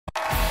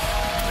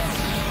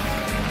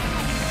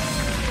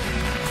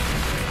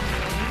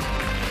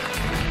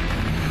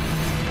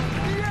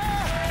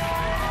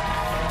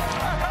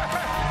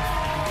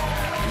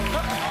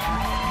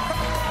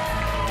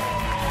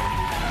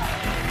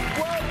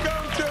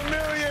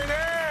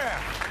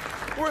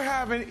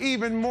having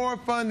even more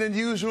fun than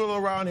usual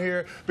around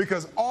here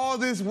because all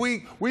this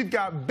week we've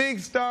got big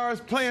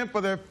stars playing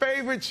for their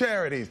favorite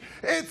charities.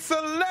 It's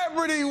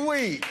Celebrity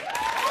Week.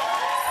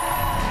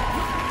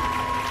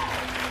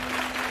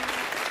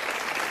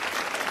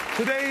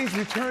 Today's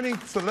returning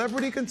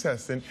celebrity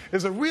contestant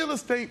is a real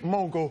estate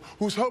mogul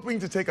who's hoping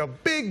to take a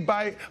big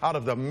bite out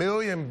of the $1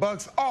 million,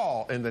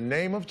 all in the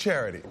name of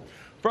charity.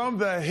 From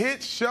the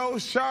hit show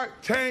Shark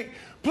Tank,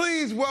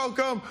 please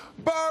welcome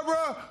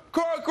Barbara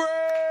Corcoran!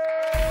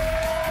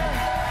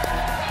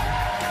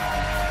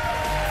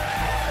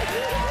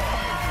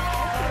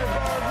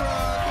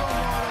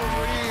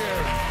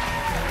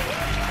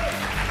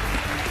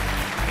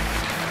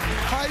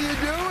 How you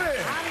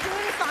doing? I'm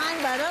doing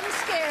fine, but I'm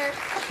scared.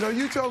 No,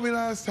 you told me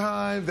last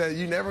time that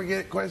you never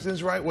get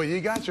questions right. Well,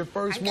 you got your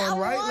first one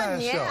right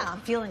last show. Yeah,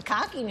 I'm feeling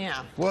cocky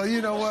now. Well,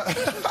 you know what?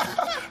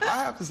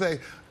 I have to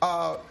say,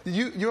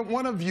 you're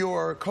one of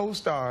your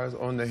co-stars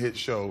on the hit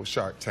show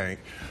Shark Tank.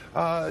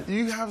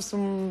 You have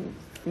some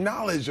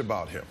knowledge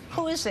about him.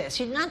 Who is this?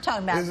 You're not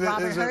talking about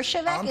Robert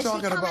Herjavec? I'm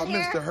talking about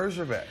Mr.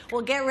 Herjavec.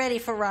 Well, get ready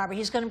for Robert.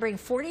 He's going to bring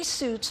 40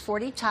 suits,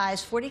 40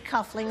 ties, 40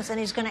 cufflinks, and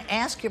he's going to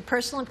ask your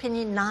personal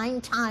opinion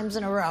 9 times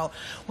in a row.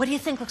 What do you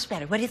think looks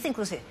better? What do you think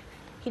looks better?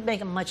 He'd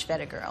make a much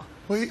better girl.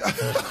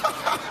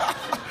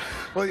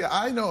 Well, yeah,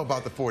 I know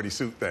about the 40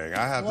 suit thing.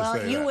 I have to say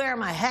that. Well, you wear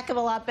them a heck of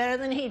a lot better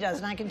than he does,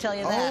 and I can tell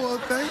you that. Oh, well,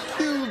 thank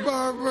you,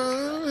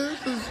 Barbara.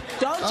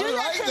 Don't do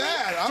that to me.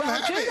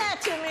 Don't do that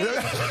to me.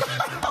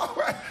 All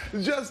right.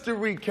 Just to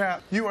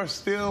recap, you are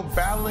still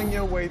battling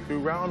your way through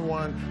round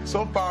 1.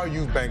 So far,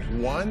 you've banked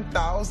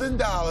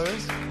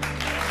 $1,000.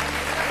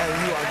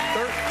 And you are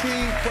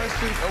 13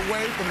 questions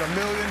away from $1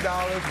 million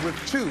with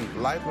 2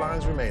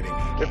 lifelines remaining.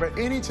 If at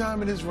any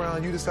time in this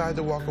round you decide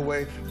to walk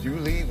away, you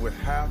leave with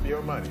half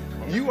your money.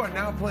 You are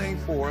now playing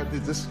for the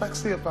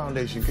Dyslexia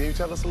Foundation. Can you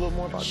tell us a little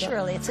more about that?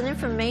 Surely. It's an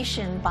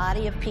information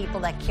body of people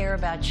that care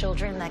about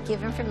children, that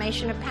give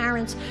information to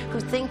parents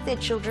who think their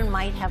children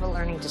might have a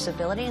learning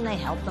disability, and they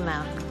help them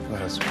out.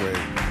 That's great.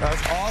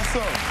 That's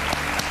awesome.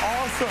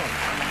 Awesome.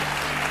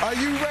 Are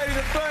you ready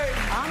to play?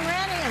 I'm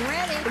ready. I'm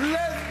ready.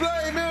 Let's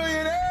play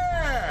Millionaire.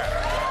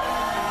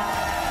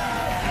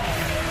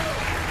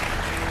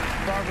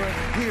 Barbara,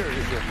 here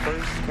is your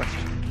first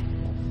question.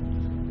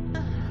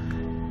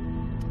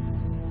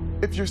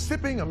 If you're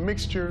sipping a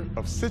mixture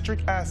of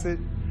citric acid,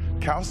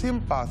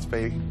 calcium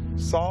phosphate,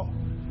 salt,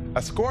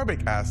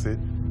 ascorbic acid,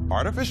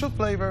 artificial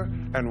flavor,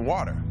 and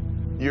water,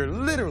 you're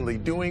literally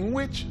doing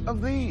which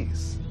of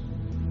these?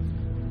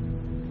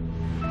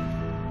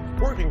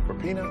 Working for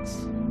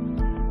peanuts,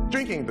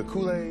 drinking the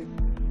Kool-Aid,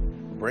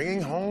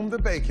 bringing home the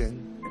bacon,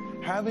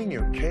 having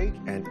your cake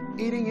and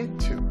eating it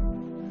too.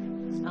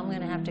 I'm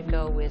going to have to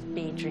go with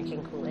B,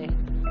 drinking Kool-Aid.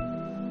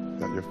 Is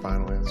that your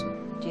final answer?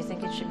 Do you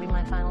think it should be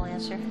my final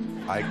answer?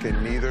 I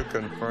can neither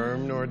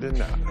confirm nor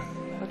deny.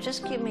 Well,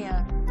 just give me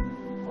a...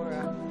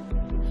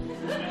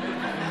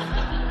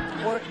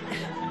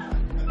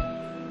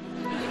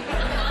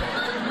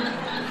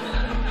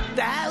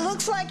 That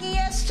looks like a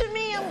yes to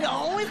me. I'm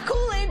going with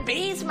Kool-Aid.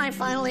 B's my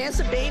final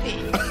answer,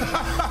 baby.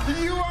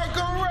 You are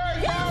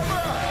correct,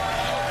 Barbara!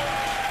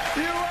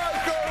 You are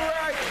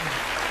correct!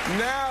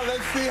 Now,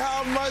 let's see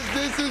how much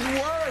this is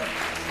worth.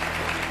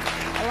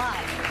 A lot.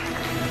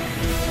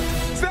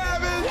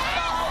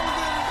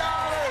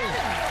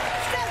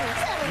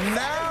 $7,000!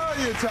 Now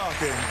you're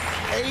talking.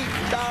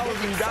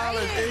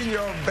 $8,000 in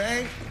your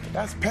bank.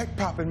 That's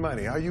peck-popping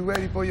money. Are you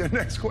ready for your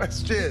next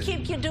question?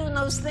 You doing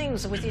those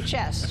things with your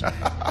chest.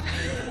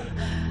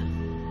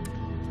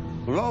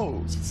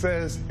 Lowe's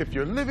says if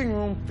your living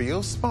room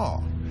feels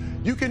small,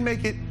 you can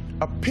make it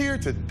appear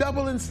to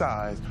double in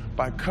size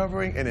by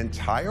covering an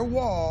entire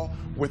wall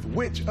with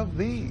which of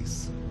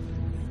these?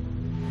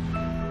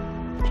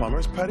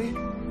 Plumber's putty,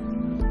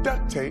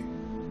 duct tape,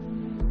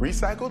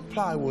 recycled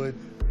plywood,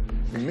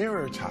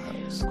 mirror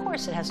tiles. Of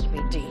course it has to be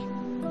D.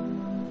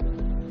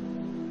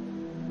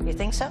 You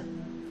think so?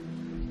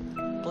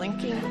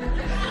 Blinking.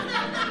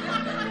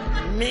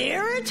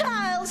 Mirror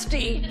tiles,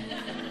 D.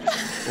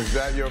 Is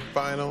that your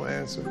final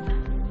answer?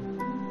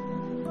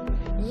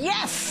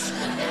 Yes!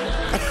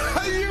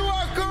 You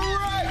are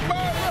correct,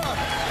 Barbara!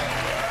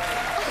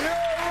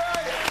 You're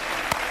right!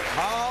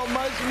 How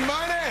much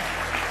money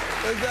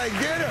does that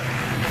get her?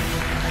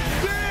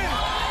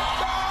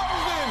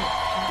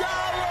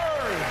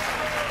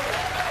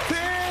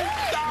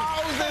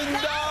 $10,000!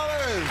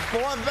 $10,000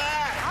 for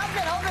that! I've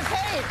been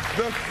overpaid.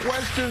 The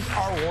questions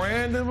are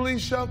randomly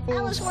shuffled.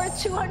 That was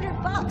worth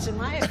 $200, in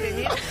my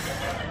opinion.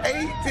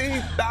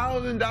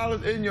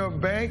 $18,000 in your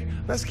bank.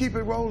 Let's keep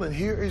it rolling.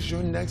 Here is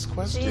your next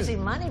question. It's easy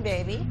money,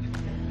 baby.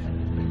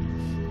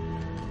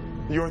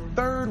 Your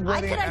third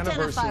wedding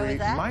anniversary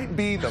that. might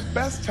be the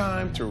best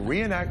time to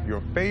reenact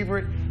your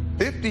favorite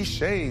 50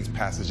 Shades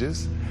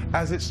passages,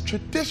 as it's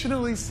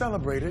traditionally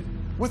celebrated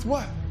with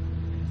what?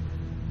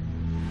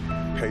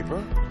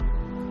 Paper,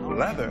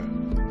 leather,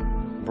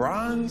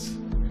 bronze,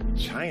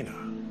 china.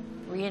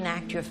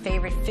 Reenact your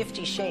favorite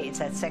 50 Shades,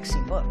 that sexy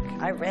book.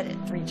 I read it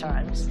 3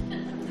 times.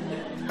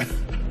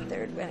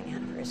 Third third wedding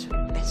anniversary.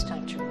 Best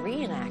time to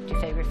reenact your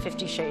favorite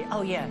 50 Shades.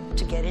 Oh, yeah,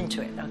 to get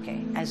into it.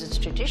 Okay. As it's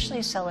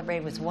traditionally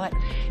celebrated with what?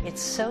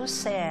 It's so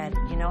sad.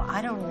 You know,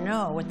 I don't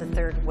know what the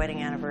third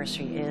wedding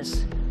anniversary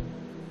is.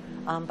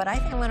 But I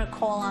think I'm going to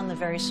call on the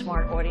very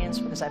smart audience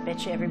because I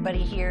bet you everybody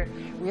here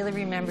really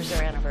remembers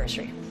their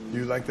anniversary.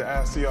 You'd like to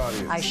ask the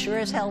audience? I sure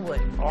as hell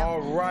would.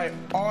 All right,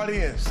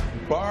 audience,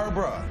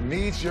 Barbara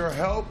needs your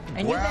help.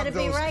 And you better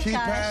be right, guys.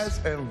 Grab those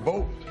keypads and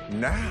vote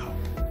now.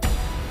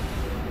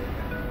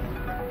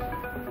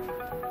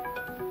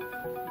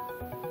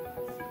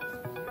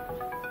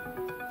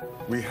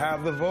 We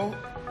have the vote.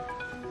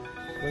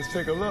 Let's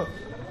take a look.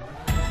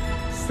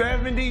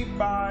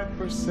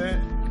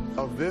 75%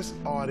 of this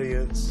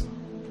audience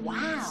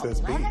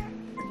says B. Leather?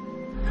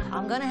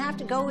 I'm going to have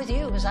to go with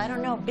you because I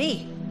don't know.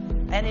 B.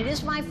 And it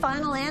is my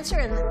final answer,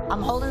 and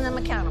I'm holding them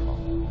accountable.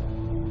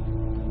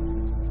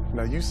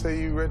 Now, you say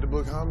you read the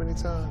book how many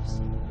times?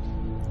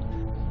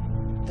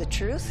 The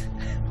truth?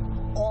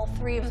 All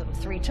 3 of them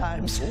 3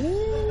 times.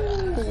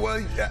 Ooh,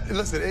 well,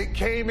 listen, it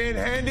came in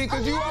handy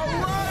because you are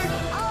right.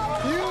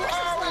 You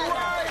are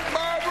right,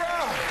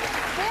 Barbara.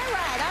 They're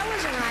right. I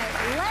wasn't right.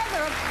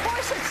 Leather, of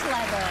course it's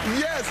leather.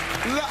 Yes.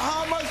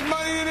 How much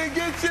money did it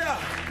get you?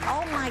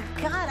 Oh, my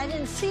God. I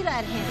didn't see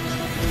that hint.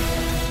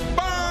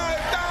 $5,000.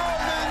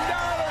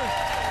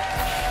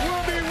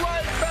 We'll be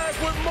right back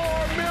with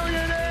more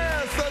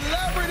Millionaire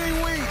Celebrity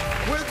Week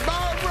with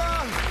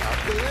Barbara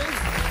after this.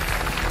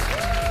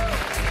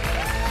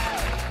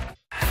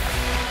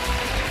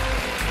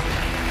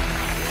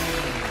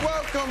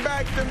 Welcome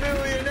back to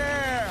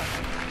Millionaire.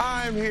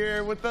 I'm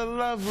here with the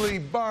lovely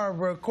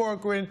Barbara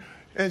Corcoran,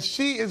 and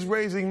she is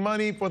raising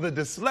money for the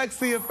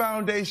Dyslexia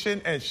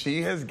Foundation, and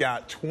she has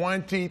got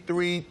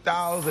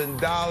 $23,000 in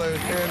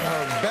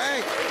her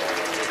bank.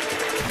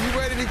 You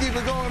ready to keep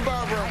it going,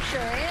 Barbara? I sure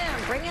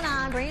am. Bring it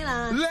on, bring it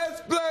on.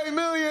 Let's play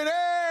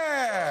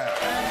Millionaire!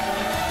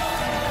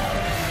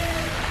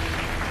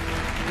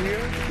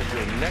 Here is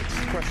your next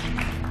question.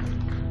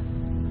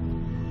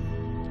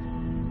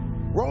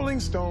 Rolling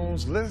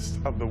Stone's list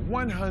of the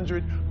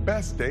 100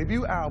 best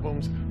debut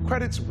albums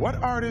credits what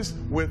artist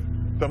with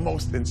the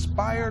most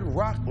inspired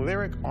rock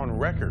lyric on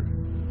record?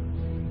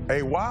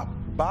 A wop,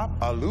 bop,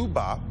 a loo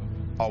bop,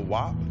 a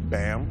wop,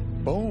 bam,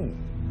 boom.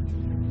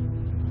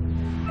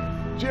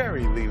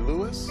 Jerry Lee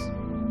Lewis,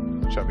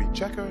 Chubby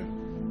Checker,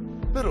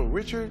 Little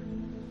Richard,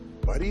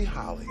 Buddy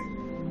Holly. You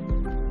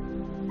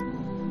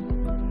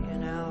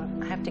know,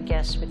 I have to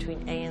guess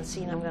between A and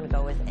C, and I'm going to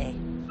go with A.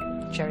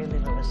 Jerry Lee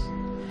Lewis.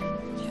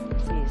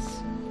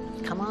 Please.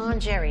 Come on,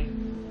 Jerry.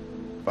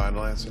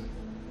 Final answer?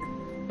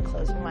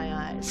 Closing my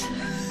eyes.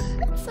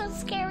 It's so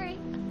scary.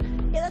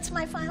 Yeah, that's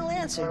my final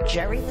answer.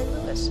 Jerry Lee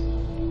Lewis.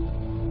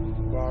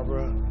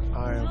 Barbara,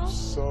 I am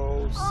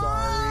so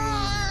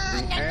sorry.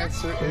 The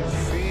answer is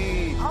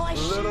C. Oh, I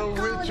should Little have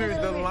gone with Richard.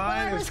 The Little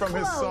line Richard. is from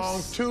his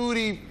Close. song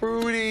Tutti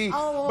Frutti.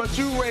 Oh. But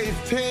you raised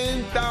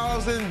 $10,000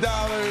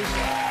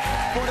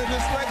 for the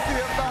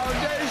Dyslexia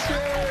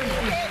Foundation.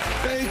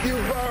 Thank you,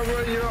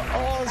 Barbara. You're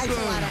awesome. Thanks a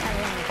lot.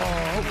 Oh, I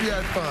hope you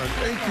had fun.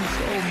 Thank you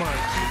so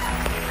much.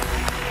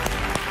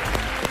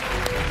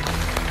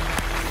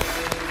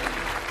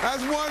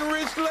 As one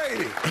rich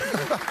lady,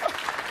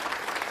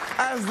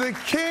 as the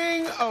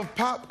king of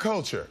pop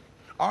culture,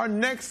 our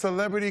next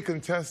celebrity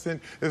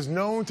contestant is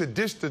known to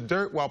dish the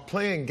dirt while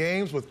playing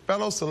games with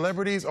fellow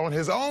celebrities on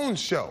his own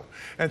show.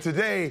 And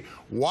today,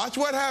 watch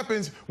what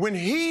happens when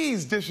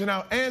he's dishing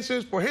out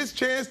answers for his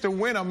chance to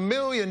win $1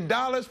 million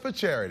for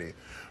charity.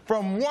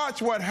 From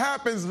Watch What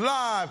Happens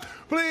Live,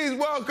 please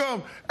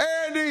welcome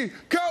Andy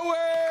Cohen!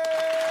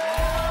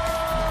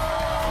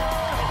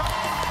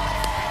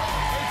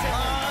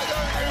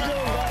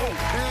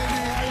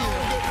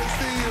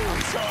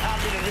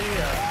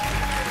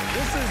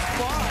 This is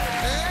fun.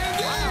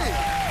 Andy!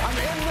 Wow. I'm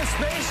in the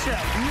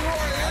spaceship. You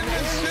are in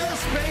the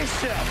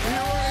spaceship.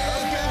 You are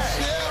in the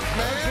ship,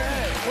 man.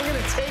 Okay. We're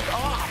going to take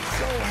off.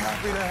 So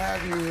happy to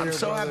have you here, I'm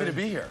so brother. happy to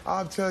be here.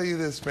 I'll tell you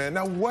this, man.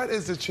 Now, what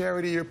is the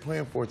charity you're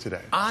playing for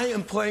today? I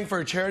am playing for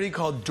a charity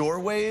called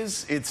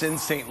Doorways. It's in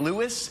St.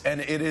 Louis,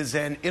 and it is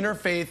an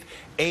interfaith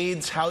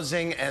AIDS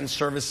housing and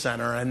service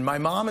center. And my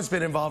mom has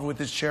been involved with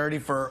this charity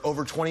for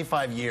over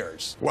 25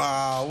 years.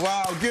 Wow,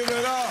 wow. Give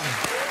it up.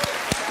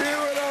 Give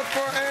it up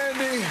for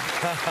Andy.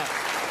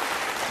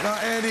 Now,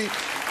 Andy,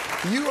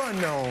 you are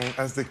known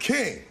as the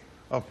king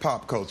of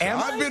pop culture.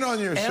 I've been on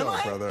your show,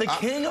 brother. The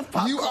king of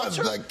pop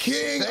culture? You are the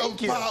king of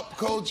pop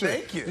culture.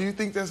 Thank you. Do you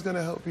think that's going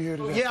to help you here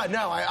today? Yeah,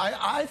 no,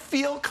 I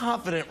feel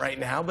confident right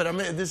now, but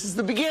this is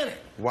the beginning.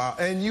 Wow,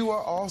 and you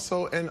are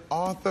also an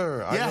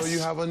author. Yes. I know you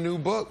have a new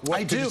book. What I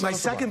could you do. tell My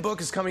us second about?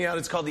 book is coming out.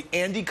 It's called The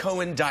Andy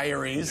Cohen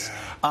Diaries.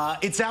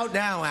 It's out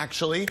now,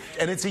 actually,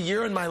 and it's a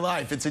year in my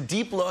life. It's a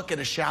deep look at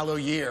a shallow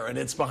year, and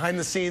it's behind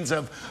the scenes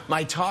of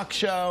my talk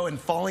show and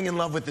falling in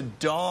love with a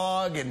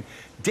dog and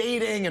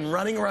dating and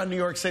running around New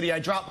York City. I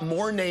dropped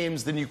more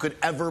names than you could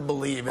ever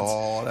believe.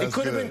 It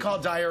could have been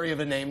called Diary of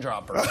a Name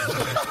Dropper.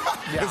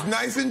 It's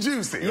nice and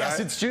juicy, Yes,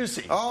 right? it's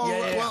juicy. Oh,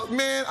 well,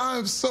 man,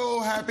 I'm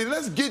so happy.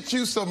 Let's get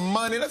you some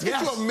money. money. Let's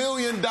get you $1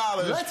 million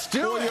Let's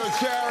do for it. your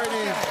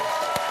charity.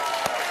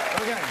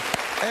 Okay.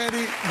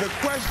 Andy, the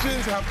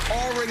questions have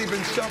already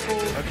been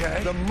shuffled.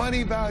 Okay. The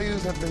money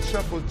values have been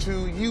shuffled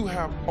too. You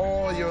have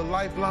all your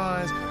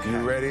lifelines. You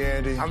ready,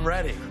 Andy? I'm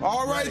ready.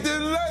 All right,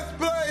 then let's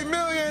play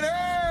Millionaire.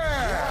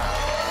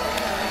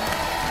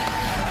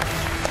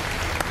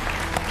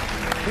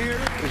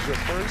 Here is your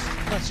first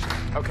question.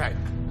 Okay.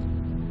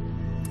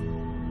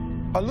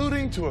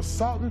 Alluding to a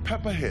salt and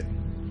pepper hit,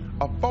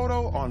 a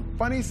photo on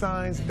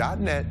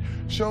funnysigns.net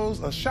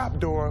shows a shop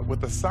door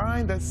with a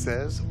sign that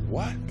says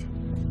what?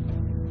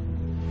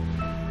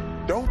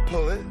 Don't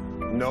pull it.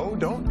 No,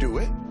 don't do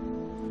it.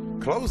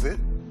 Close it.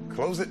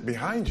 Close it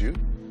behind you.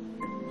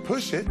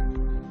 Push it.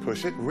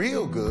 Push it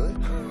real good.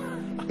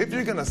 If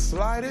you're gonna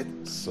slide it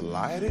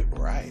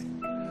right.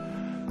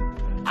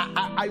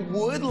 I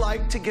would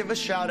like to give a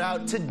shout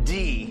out to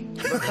D,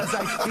 because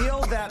I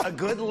feel that a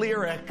good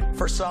lyric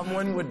for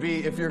someone would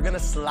be, if you're gonna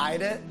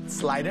slide it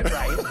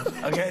right.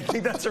 Okay, I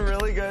think that's a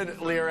really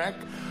good lyric.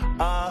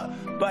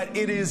 But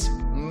it is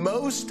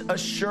most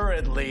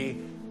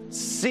assuredly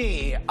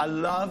C. I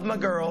love my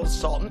girls,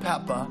 Salt and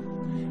Pepper,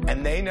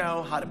 and they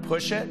know how to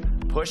push it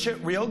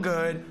real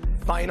good.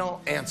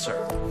 Final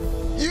answer.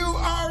 You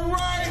are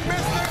right,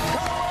 Mr.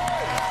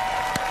 Cohen!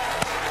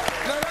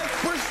 Now let's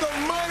push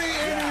some money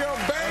into your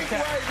bank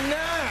right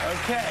now.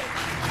 Okay.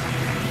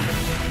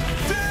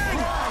 $10,000!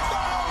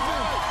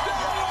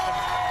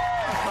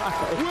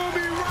 We'll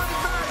be right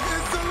back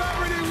in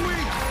Celebrity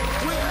Week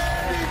with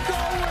Andy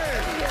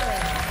Cohen.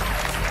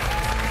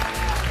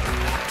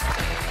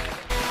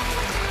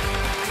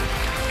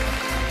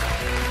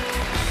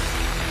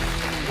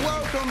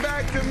 Welcome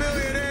back to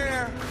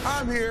Millionaire.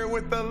 I'm here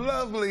with the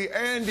lovely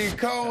Andy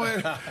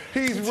Cohen.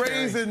 He's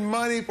raising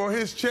money for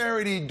his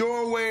charity,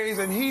 Doorways,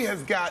 and he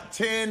has got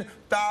 $10,000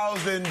 for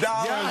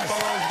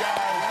us,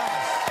 guys.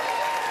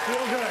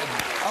 Feel good.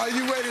 Are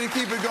you ready to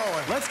keep it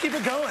going? Let's keep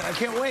it going. I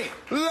can't wait.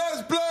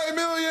 Let's play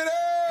Millionaire!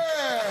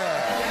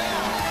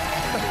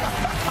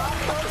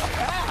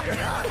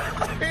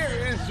 Here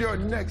is your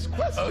next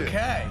question.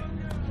 Okay.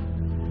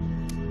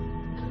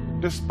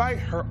 Despite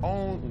her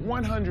own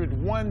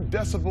 101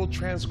 decibel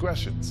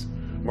transgressions,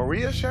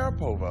 Maria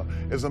Sharapova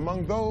is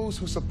among those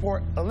who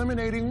support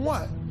eliminating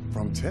what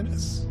from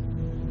tennis?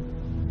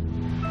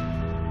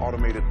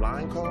 Automated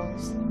line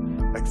calls,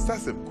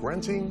 excessive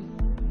grunting,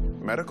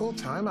 medical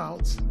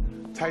timeouts,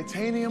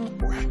 titanium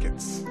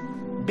rackets.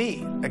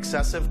 B.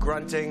 Excessive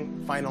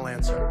grunting. Final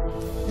answer.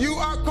 You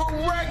are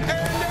correct,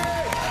 Andy!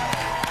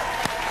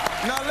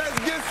 Now let's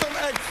get some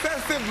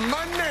excessive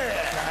money.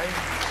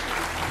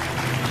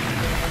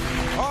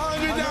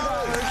 $100.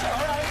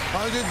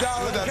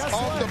 $100, that's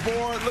off the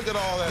board. Look at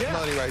all that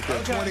money right there.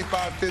 Okay. $25,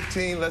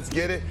 $15, let's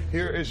get it.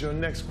 Here is your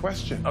next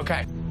question.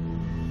 Okay.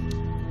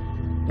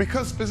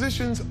 Because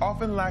physicians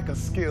often lack a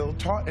skill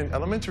taught in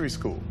elementary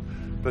school,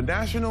 the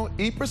National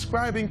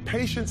E-Prescribing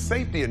Patient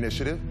Safety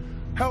Initiative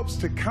helps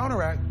to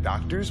counteract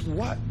doctors'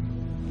 what?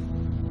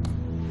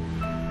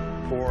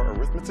 Poor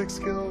arithmetic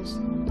skills,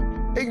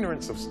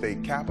 ignorance of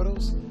state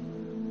capitals,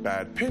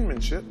 bad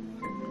penmanship,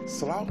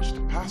 slouched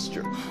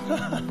posture.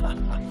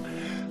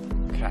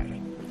 Okay.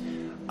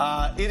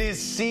 It is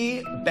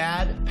C.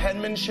 Bad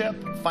penmanship.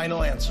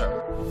 Final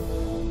answer.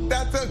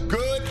 That's a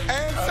good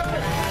answer.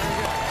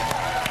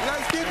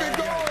 Let's keep it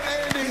going,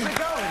 Andy. Keep it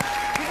going.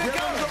 Keep it Give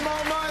going. him some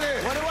more money.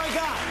 What do I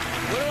got?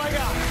 What do I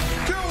got?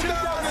 $2,000.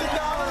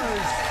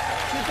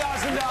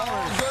 $2,000.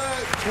 All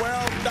good.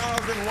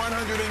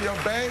 $12,100 in your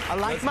bank. I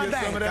like Let's my get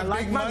some bank. of that I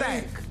like big my money.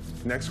 bank.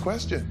 Next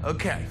question.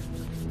 Okay.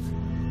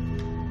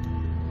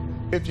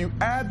 If you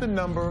add the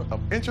number of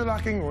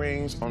interlocking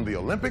rings on the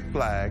Olympic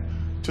flag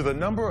to the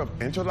number of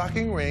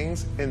interlocking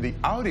rings in the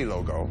Audi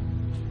logo,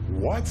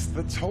 what's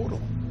the total?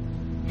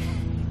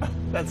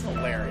 That's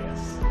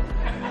hilarious.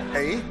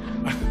 8,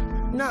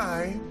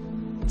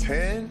 9,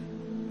 10,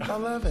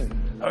 11.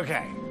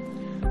 Okay.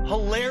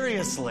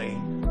 Hilariously,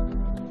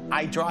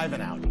 I drive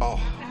an Audi. Oh.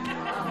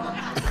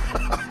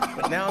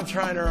 But now I'm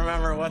trying to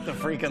remember what the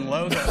freaking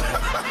logo is.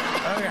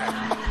 Okay.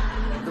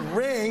 The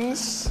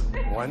rings,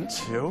 1,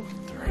 2,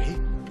 3,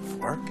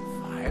 4,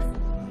 5.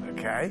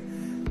 Okay.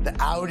 The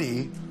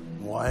Audi,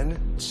 1,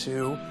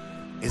 2,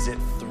 is it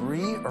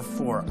 3 or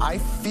 4? I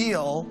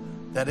feel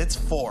that it's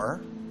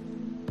 4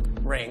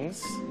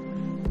 rings.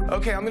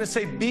 Okay, I'm gonna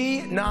say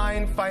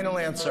B9, final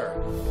answer.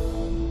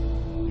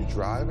 You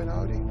drive an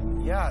Audi?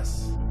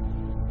 Yes.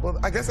 Well,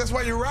 I guess that's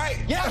why you're right.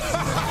 Yes!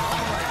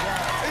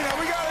 You know,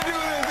 we gotta do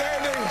this,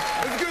 Andy.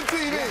 It's good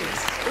TV.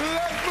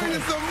 Let's bring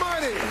in some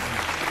money.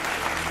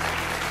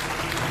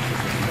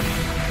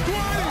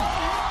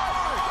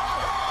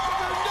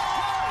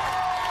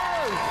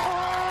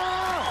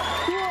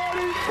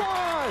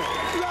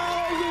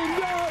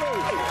 25,000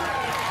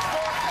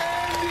 for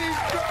Andy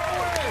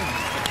Cohen.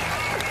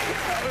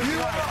 You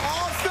are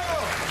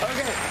awesome.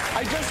 Okay,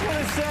 I just want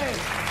to say,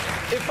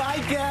 if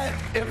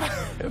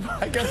if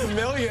I get the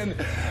million,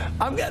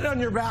 I'm getting on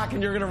your back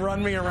and you're going to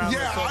run me around.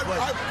 Yeah,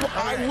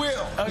 I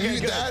will. Okay,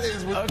 good. That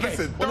is what, okay.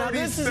 Listen, well, now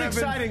this is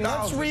exciting.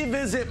 Let's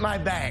revisit my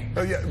bank.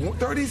 Yeah,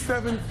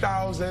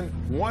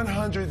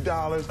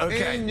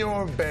 $37,100 in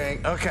your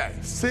bank. Okay.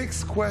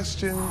 6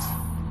 questions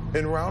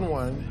in round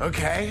 1.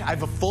 Okay. I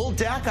have a full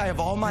deck. I have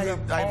all my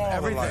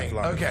everything.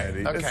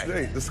 Okay.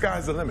 Hey, the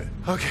sky's the limit.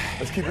 Okay.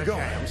 Let's keep it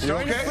going. I'm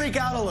starting to freak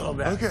out a little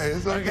bit. Okay,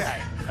 it's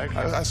okay.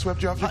 I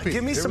swept you off your feet.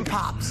 Give me some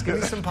pops. Give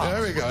me some pops.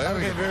 There we go.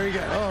 Okay, very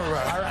good. All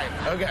right. All right.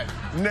 Okay.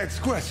 Next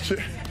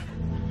question.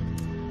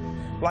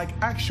 Like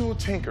actual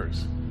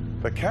tinkers,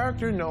 the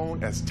character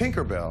known as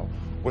Tinkerbell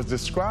was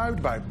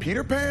described by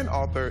Peter Pan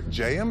author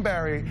J.M.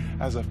 Barrie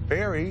as a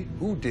fairy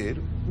who did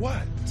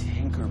what?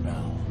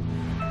 Tinkerbell.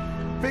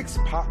 Fixed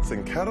pots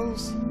and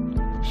kettles,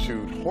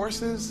 shoed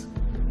horses,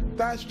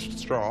 thatched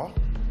straw,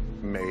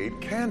 made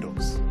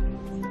candles.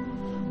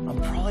 I'm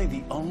probably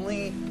the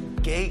only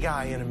gay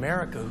guy in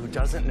America who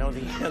doesn't know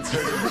the answer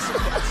to this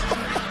question.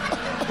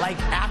 Like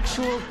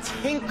actual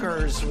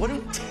tinkers, what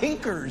do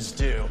tinkers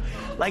do?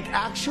 Like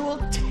actual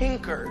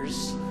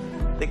tinkers,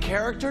 the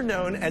character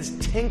known as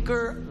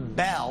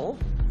Tinkerbell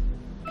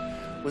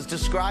was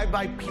described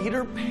by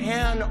Peter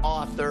Pan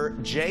author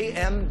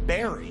J.M.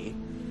 Barrie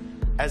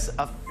as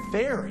a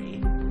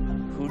fairy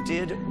who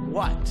did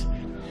what?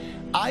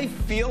 I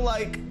feel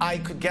like I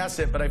could guess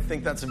it, but I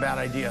think that's a bad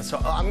idea. So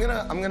I'm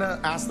gonna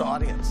ask the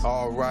audience.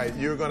 All right,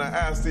 you're gonna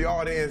ask the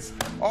audience.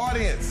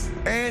 Audience,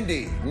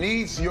 Andy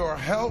needs your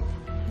help.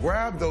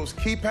 Grab those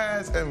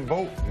keypads and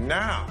vote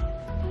now.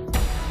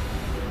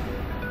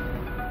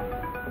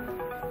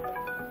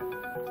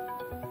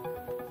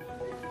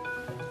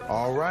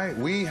 All right,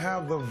 we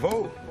have the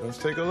vote. Let's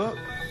take a look.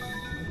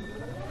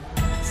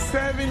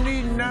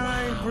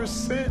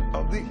 79%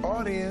 of the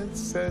audience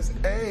says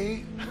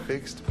A,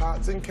 fixed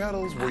pots and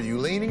kettles. Were you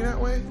leaning that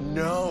way?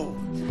 No,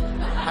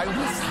 I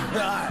was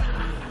not.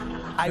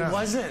 I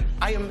wasn't.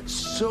 I am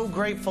so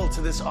grateful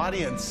to this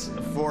audience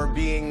for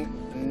being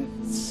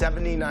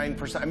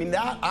 79%. I mean,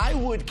 that I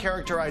would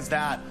characterize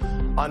that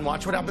on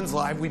Watch What Happens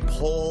Live. We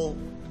poll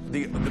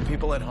the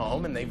people at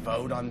home and they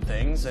vote on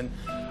things, and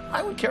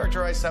I would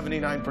characterize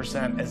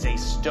 79% as a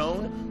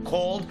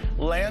stone-cold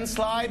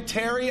landslide.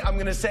 Terry, I'm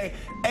going to say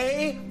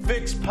A,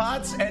 fixed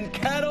pots and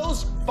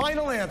kettles.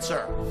 Final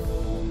answer.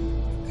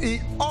 The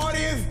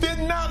audience did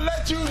not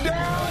let you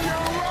down.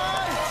 You're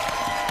right.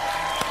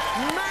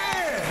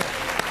 Man.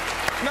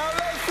 Now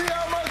let's see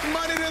how much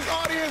money this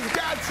audience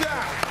got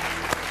ya.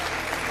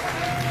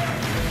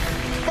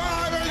 $500.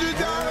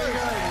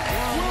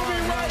 We'll be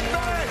right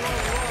back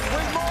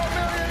with more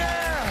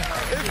Millionaire.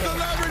 It's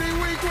Celebrity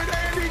Week with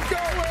Andy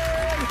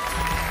Cohen.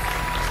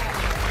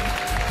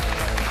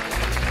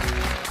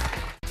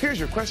 Here's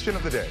your question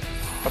of the day.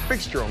 A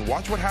fixture on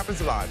Watch What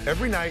Happens Live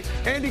every night,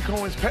 Andy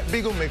Cohen's pet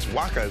beagle mix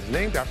Waka is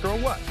named after a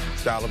what?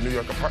 Style of New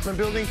York apartment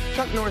building,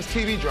 Chuck Norris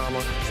TV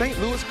drama, St.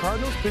 Louis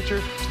Cardinals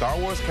pitcher, Star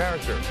Wars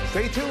character.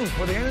 Stay tuned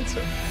for the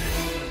answer.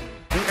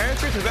 The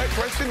answer to that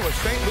question was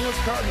St. Louis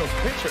Cardinals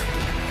pitcher.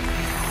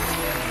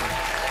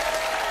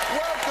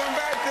 Welcome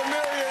back to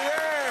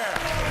Millionaire.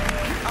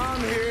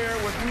 I'm here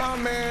with my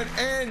man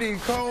Andy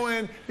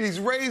Cohen. He's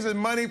raising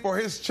money for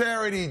his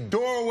charity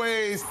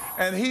Doorways,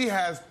 and he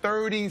has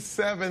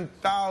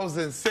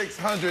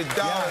 $37,600 in his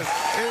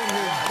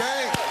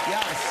bank.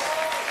 Yes.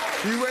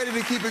 You ready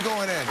to keep it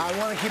going, Andy? I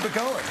want to keep it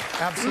going.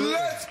 Absolutely.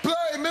 Let's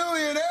play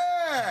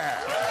Millionaire.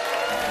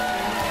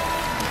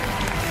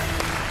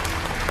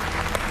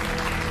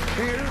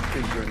 Here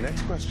is your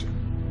next question.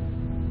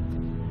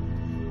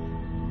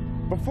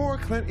 Before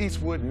Clint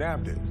Eastwood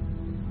nabbed it,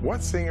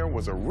 what singer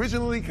was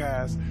originally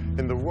cast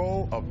in the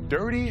role of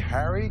Dirty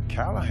Harry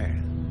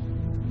Callahan?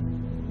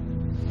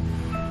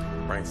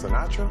 Frank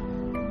Sinatra,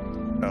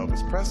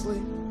 Elvis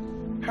Presley,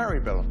 Harry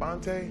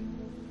Belafonte,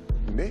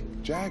 Mick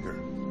Jagger.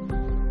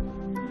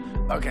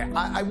 Okay,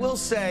 I will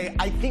say,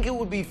 I think it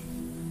would be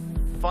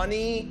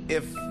funny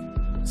if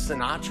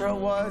Sinatra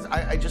was.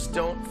 I just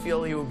don't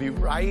feel he would be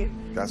right.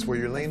 That's where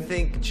you're leaning? I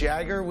think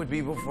Jagger would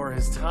be before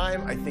his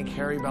time. I think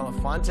Harry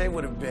Belafonte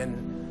would have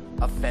been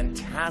a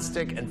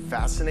fantastic and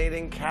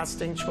fascinating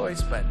casting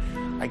choice, but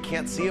I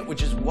can't see it,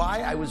 which is why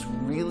I was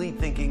really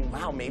thinking,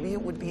 wow, maybe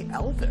it would be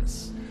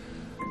Elvis.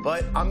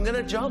 But I'm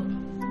gonna jump.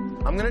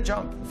 I'm gonna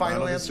jump.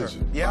 Final answer.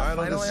 Decision. Yeah,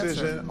 final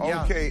decision. Answer.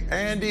 Okay, yeah.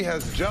 Andy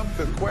has jumped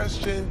the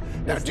question.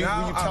 Now, It's will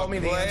you tell me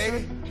the play.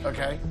 answer?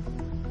 Okay.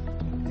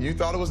 You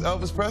thought it was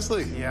Elvis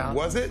Presley? Yeah.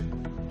 Was it?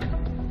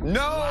 No,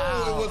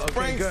 Wow. it was Okay,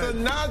 Frank good.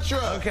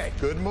 Sinatra. Okay.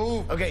 Good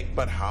move. Okay.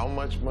 But how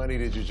much money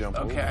did you jump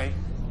over? Okay.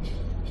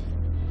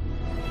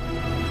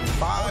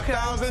 $5,000. All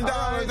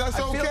right. That's I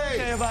feel okay.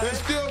 okay about There's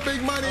it. still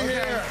big money Okay.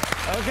 here.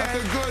 Okay. That's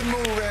a good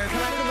move, Andy.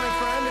 Can I go to my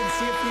friend and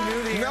see if he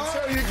knew the No,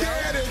 answer? you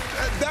can't.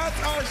 That's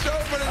our show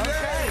for today.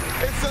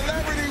 Okay. It's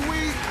Celebrity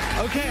Week.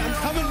 Okay, I'm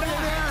coming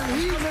back.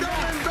 He's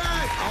coming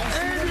back. I'll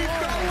see you Andy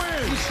tomorrow.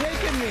 Cohen. He's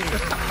shaking me.